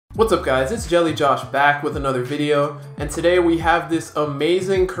What's up guys, it's Jelly Josh back with another video, and today we have this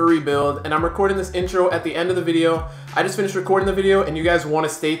amazing Curry build, and I'm recording this intro at the end of the video. I just finished recording the video and you guys want to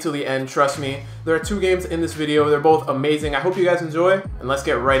stay till the end, trust me. There are two games in this video, they're both amazing. I hope you guys enjoy, and let's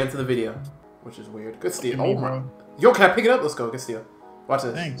get right into the video. Which is weird. Good steal. Oh my. Yo, can I pick it up? Let's go, good steal. Watch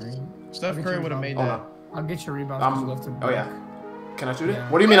this. Thanks. Steph Curry would have made that. I'll get your rebound. Oh yeah. Can I shoot it?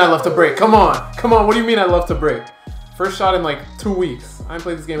 What do you mean I love to break? Come on. Come on, what do you mean I love to break? First shot in like 2 weeks. I haven't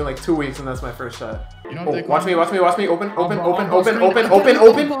played this game in like 2 weeks and that's my first shot. You know what watch me. Open. Oh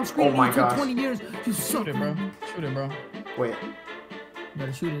my gosh. Shoot it, bro. Shoot it, bro. Wait. You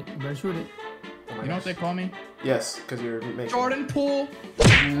better shoot it. You better shoot it. You know what they call me? Yes, because you're making Jordan Poole.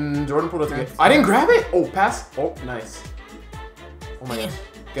 Jordan Poole doesn't get. I didn't grab it. Oh, pass. Oh, nice. Oh my gosh.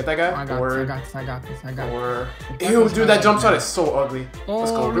 Get that guy. I got this. Ew, dude, that jump shot is so ugly.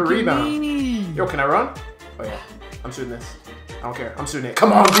 Let's go. Good rebound. Yo, can I run? Oh yeah. I'm shooting this. I don't care. I'm shooting it.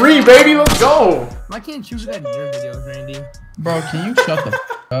 Come on, green, baby. Let's go. Why can't you shoot that in your videos, Randy? Bro, can you shut the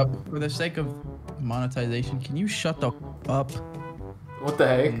up? For the sake of monetization, can you shut the up? What the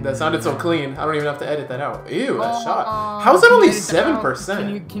heck? That sounded so clean. I don't even have to edit that out. Ew, that shot. How is that only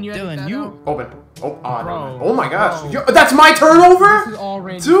 7%? Can you edit Dylan, that out? Open. Oh my gosh. Yo, that's my turnover? This is all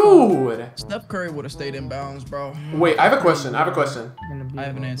Randy's Dude. Steph Curry would have stayed in bounds, bro. Wait, I have a question. I have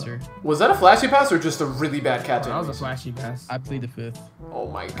an answer. Was that a flashy pass or just a really bad catch? That was a flashy pass. I plead the fifth. Oh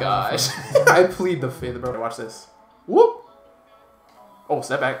my gosh. I plead the fifth, bro. Watch this. Whoop. Oh,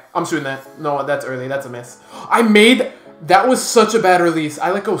 step back. I'm shooting that. No, that's early. That's a miss. I made... That was such a bad release.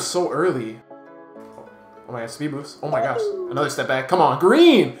 I let go so early. Oh my gosh, speed boost. Oh my gosh. Another step back. Come on,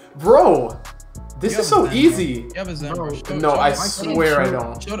 green. Bro. This is so easy. You have a Zen, bro. No, I swear I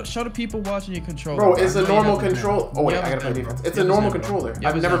don't. Show the people watching your controller. Bro, it's a normal control. Oh wait, I gotta play defense. It's a normal controller.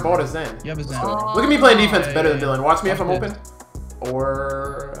 I've never bought a Zen. You have a Zen. Look at me playing defense better than Dylan. Watch me if I'm open.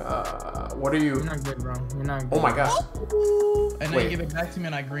 Or, what are you? You're not good, bro. You're not good. Oh my gosh. And then you give it back to me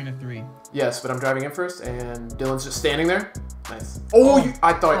and I green a 3. Yes, but I'm driving in first and Dylan's just standing there. Nice. Oh,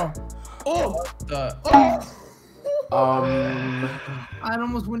 I thought. I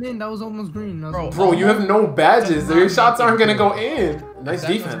almost went in. That was almost green. Bro, you have no badges. Your shots aren't gonna go in. Nice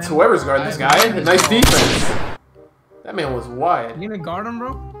defense. Whoever's guarding this guy. Nice defense. That man was wide. You gonna guard him,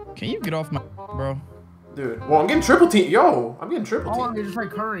 bro? Can you get off my bro? Dude, well, I'm getting triple team. Yo, I'm getting triple team. Oh, you're just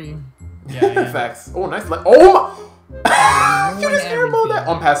like Curry. Yeah. Facts. Oh, nice. Oh my. You just airballed that.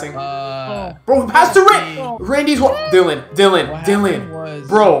 I'm passing. Bro, pass to Randy. Randy's what? Dylan.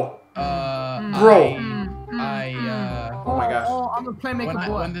 Bro. Oh my gosh. Oh, I'm a playmaker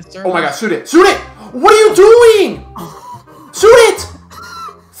boy. Oh my gosh, shoot it. Shoot it. What are you doing? Shoot it.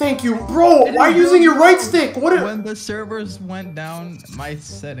 Thank you, bro. Why are you using your right stick? When the servers went down, my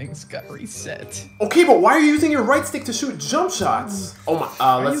settings got reset. Okay, but why are you using your right stick to shoot jump shots? Oh my,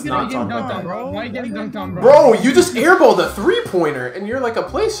 let's not talk about that. Bro. Why are you getting dunked on, bro? Bro, you just airballed a 3-pointer and you're like a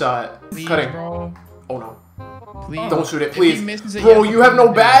play shot. Please, Cutting. Bro. Oh no. Please. Don't shoot it, please. Bro, you have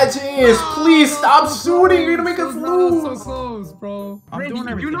no badges. Please stop shooting. You're gonna make us lose. So close, bro. I'm doing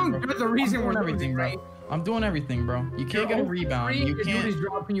everything, you know bro. there's a reason we're everything, bro. I'm doing everything, bro. You can't get a rebound. You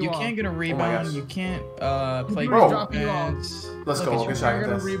can't get a rebound. You can't play defense. Let's go. Good shot. You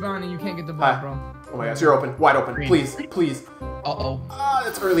get a rebound and you can't get the ball, bro. Oh my gosh, you're open. Wide open. Please. Uh-oh. Ah,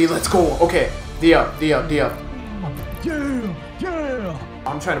 that's early. Let's go. Okay. D up. Yeah.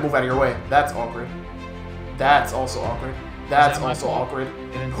 I'm trying to move out of your way. That's awkward. That's also awkward. Let's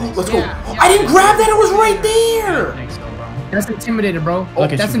go. I didn't grab that. It was right there. That's intimidated, bro.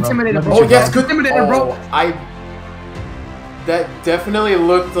 That's intimidated, bro. Oh, yes, good. Intimidated, bro. That definitely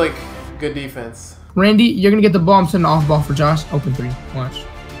looked like good defense. Randy, you're gonna get the ball. I'm setting off ball for Josh. Open 3. Watch.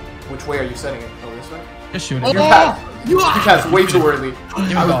 Which way are you setting it? Oh, this way? Just shoot it. You passed way too early. I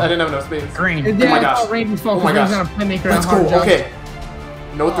didn't have enough space. Green. Oh my gosh. Oh my gosh. Let's go. Okay.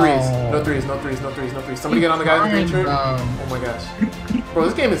 No threes. Somebody get on the guy in the green shirt. Oh my gosh. Bro,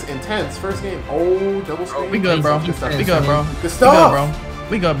 this game is intense. First game. Oh, double screen. We good, bro. Good stuff. Good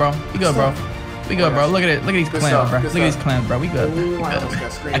stuff. We good, bro. Look at these clams, bro. Look at these clams, bro. We good.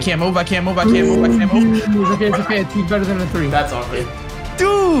 I can't move. Okay, it's okay. It's better than a 3. That's awkward.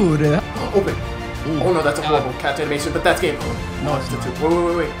 Dude. Open. Oh no, that's a horrible catch animation, but that's game. No, it's the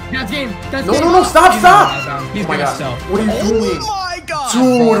 2. Wait. That's game. No, stop. He's my gosh. himself. What are you doing? Oh my god.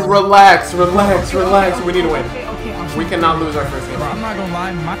 Dude, relax. We need to win. We cannot lose our first game. Bro, I'm not gonna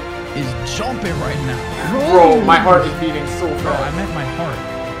lie, my is jumping right now. Bro, my heart is beating so fast. Bro, I meant my heart.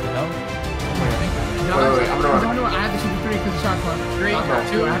 You know? Wait, I'm gonna run. I have to shoot the 3 because the shot clock. 3,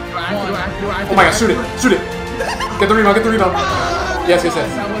 2, 1. Oh my gosh, shoot it. Get the rebound. Yes.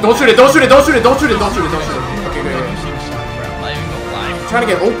 Don't shoot it. Okay, good. trying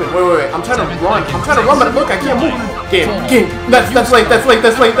to get open. Wait. I'm trying to run. I'm trying to run, but look, I can't move. Game. That's late. Let's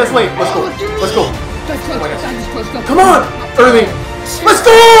go. Oh my gosh. Come on, early. Let's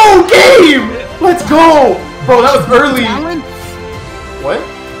go, game. Let's go, bro. That was early. What?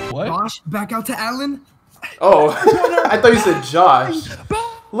 Josh, back out to Allen. Oh, I thought you said Josh.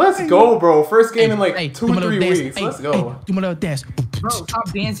 Let's go, bro. First game in like 2-3 weeks. Let's go. Do my little dance. Bro,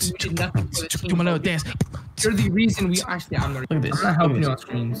 stop dancing. You did nothing for the team. Do my little dance. You're the reason we actually. Look at this. I'm not helping you on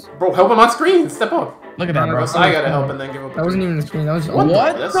screens. Bro, help him on screen. Step up. Look at that, bro. So I gotta help and then give up. That wasn't even the screen. That was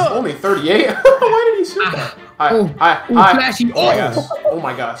what? That's only 38. Why did he shoot that? Flashy. Oh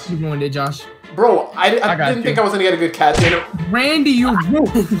my gosh. You ruined it, Josh. Bro, I didn't think I was gonna get a good catch in it. Randy, you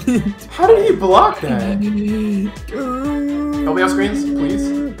ruined it. How did he block that? Help me on screens, please.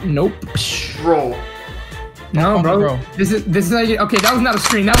 Nope. Bro. No, bro. This is like okay. That was not a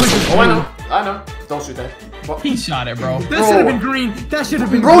screen. That was just. Oh, I know. Don't shoot that. He shot it, bro. That should have been green. That should have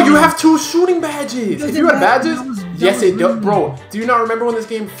been. Bro, you have 2 shooting badges. If you had badges, yes, it does. Bro, do you not remember when this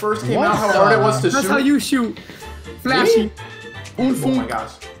game first came out? How hard it was to shoot. That's how you shoot. Flashy. Oh my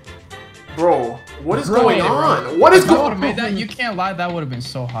gosh. Bro, what is going on? What is going on? That you can't lie. That would have been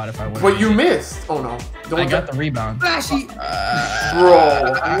so hot if I would. But you missed. Oh no! I got the rebound. Flashy.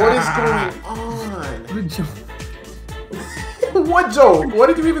 Bro, what is going on? Good joke. What joke? What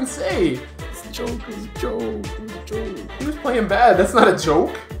did you even say? It's a joke. He was playing bad. That's not a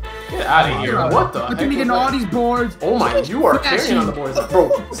joke. Get out of here. What the heck? Look at me getting all these boards. Oh my, you are carrying on the boards.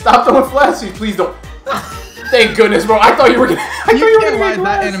 Bro, stop throwing flashy. Please don't. Thank goodness, bro. I thought you were gonna.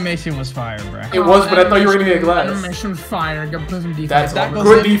 That animation was fire, bro. It was, but I thought you were gonna get glass. Animation was fire. Got play some defense. That's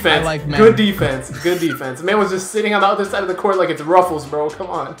good defense. Good defense. Good defense. Man was just sitting on the other side of the court like it's Ruffles, bro. Come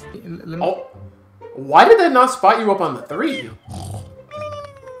on. Oh, why did that not spot you up on the 3?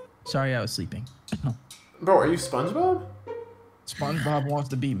 Sorry, I was sleeping. Bro, are you SpongeBob? SpongeBob wants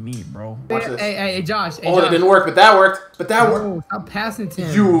to beat me, bro. Watch this. Hey, Josh. Oh, that didn't work, but that worked. Bro, stop passing to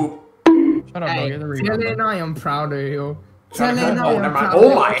him. You. Shut up, bro. You're the rebound. I am proud of you.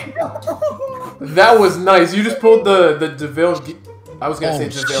 Oh my. That was nice. You just pulled the JaVale. I was gonna say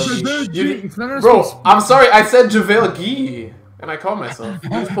JaVale. Bro, I'm sorry. I said JaVale Gee, and I called myself. You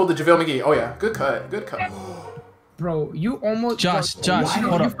just pulled the JaVale McGee. Oh yeah, good cut. Bro, you almost. Josh,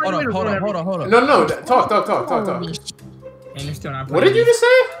 hold up. No. Talk. And you're still not what did you just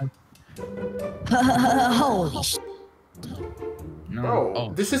say? Holy sh**. No.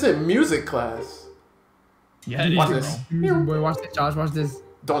 Bro, this isn't music class. Yeah, it watch is, this. Boy, watch this, Josh. Watch this.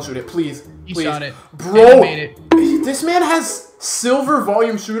 Don't shoot it, please. He shot it. Bro, this man has silver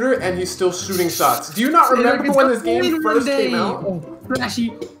volume shooter and he's still shooting shots. Do you not remember when this game first came out? Oh,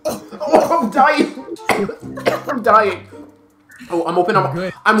 flashy. Oh, I'm dying. Oh, I'm open.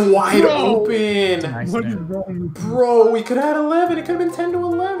 I'm wide open. What is wrong? Bro, we could have had 11. It could have been 10 to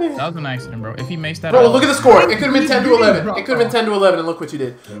 11. That was an accident, bro. If he makes that. Bro, look at the score. It could have been 10 to 11. It could have been 10 to 11, and look what you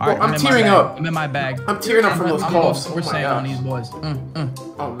did. Bro, I'm tearing up. I'm in my bag. I'm tearing up from those calls. We're saying on these boys.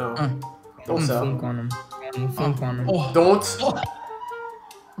 Oh no. Don't sell. Don't.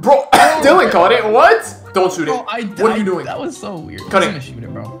 Bro, Dylan caught it. What? Don't shoot it. What are you doing? That was so weird. Cutting. He's gonna shoot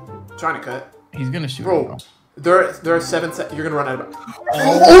it, bro. Trying to cut. He's gonna shoot it, bro. There are 7 seconds. You're gonna run out of.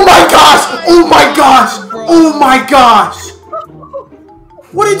 Oh my gosh! Oh my gosh! Oh my gosh!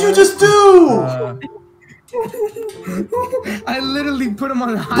 What did you just do? I literally put him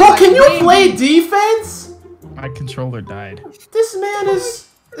on the high. Bro, can you play defense? My controller died. This man's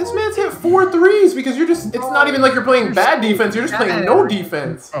hit 4 threes because you're just. It's not even like you're playing bad defense. You're just playing no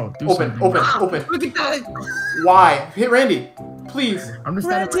defense. Oh, open. Look at that. Why? Hit Randy. Please. I'm just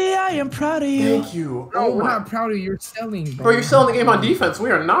Randy, I am proud of you. Thank you. No, we're not proud of you. You're selling, bro. You're selling the game on defense. We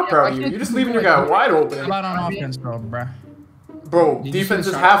are not proud of you. You're just leaving your guy wide open. How about on offense, bro? Bro, defense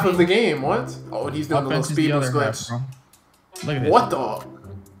is half of the game. What? Oh, he's doing the little speed boost glitch. Look at this. What the?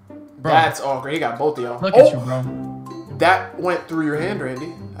 Bro. That's all great. He got both of y'all. Look at you, bro. That went through your hand,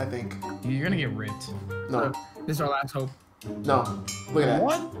 Randy. I think. You're gonna get ripped. No. This is our last hope. No. Look at that.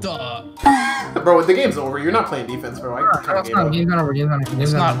 What the? Bro, the game's over. You're not playing defense, bro. Game's not over.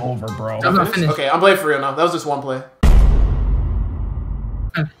 It's not over, bro. Okay, I'm playing for real now. That was just one play.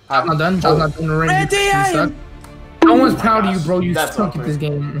 I'm not done. I'm not done already. No one's proud of you, bro. You suck at this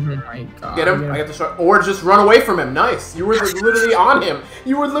game. Oh my god. Get him. I got the shot. Or just run away from him. Nice. You were literally on him.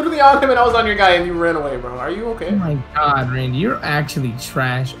 You were literally on him, and I was on your guy, and you ran away, bro. Are you okay? Oh my god, Randy, you're actually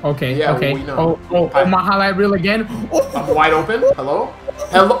trash. Okay. Yeah, okay. we know. Oh, my highlight reel again. Oh. I'm wide open. Hello.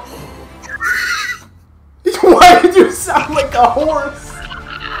 Why did you sound like a horse?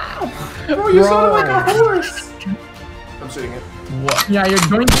 Bro, you sounded like a horse. I'm shooting it. What? Yeah, you're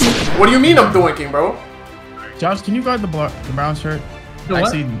doinking. What do you mean I'm doinking, bro? Josh, can you guard the brown shirt?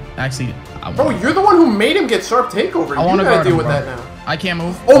 Actually, bro, you're the one who made him get sharp takeover. You gotta deal with that now. I can't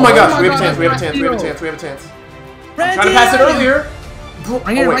move. Oh my gosh, we have a chance. We have a chance. We have a chance. We have a chance. I'm trying to pass it earlier.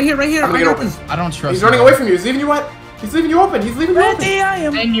 Right here, right here. I'm gonna get open. I don't trust. He's running away from you. He's leaving you what? He's leaving you open. He's leaving you open.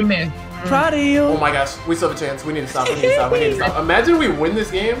 And you missed. Proud of you. Oh my gosh, we still have a chance. We need to stop. We need to stop. We need to stop. Imagine we win this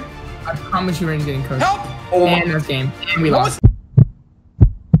game. I promise you, we're getting coached. Help! Oh my. And this game, and we lost.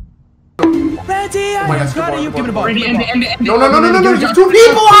 Ready, oh my gosh, proud of you. Give it a ball. No! You have 2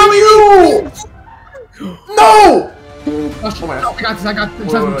 people on you! No! Oh my god. I got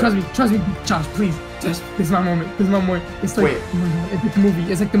this. Trust me, Josh, please. This is my moment. It's like, it's like the movie.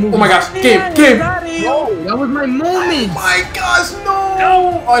 It's like the movie. Oh my gosh, game! Bro, that was my moment. Oh my gosh, no!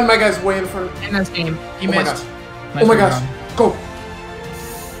 Oh, and my guy's way in front. And that's game. He missed. Oh my gosh. Go.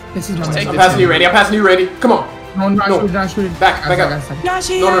 This is my moment. I'm passing you ready. Come on. No. Shoot it. Back up. No,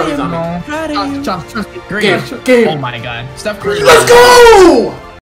 he's on me. Josh, trust me. Game. Oh my god. Steph Curry. Let's go!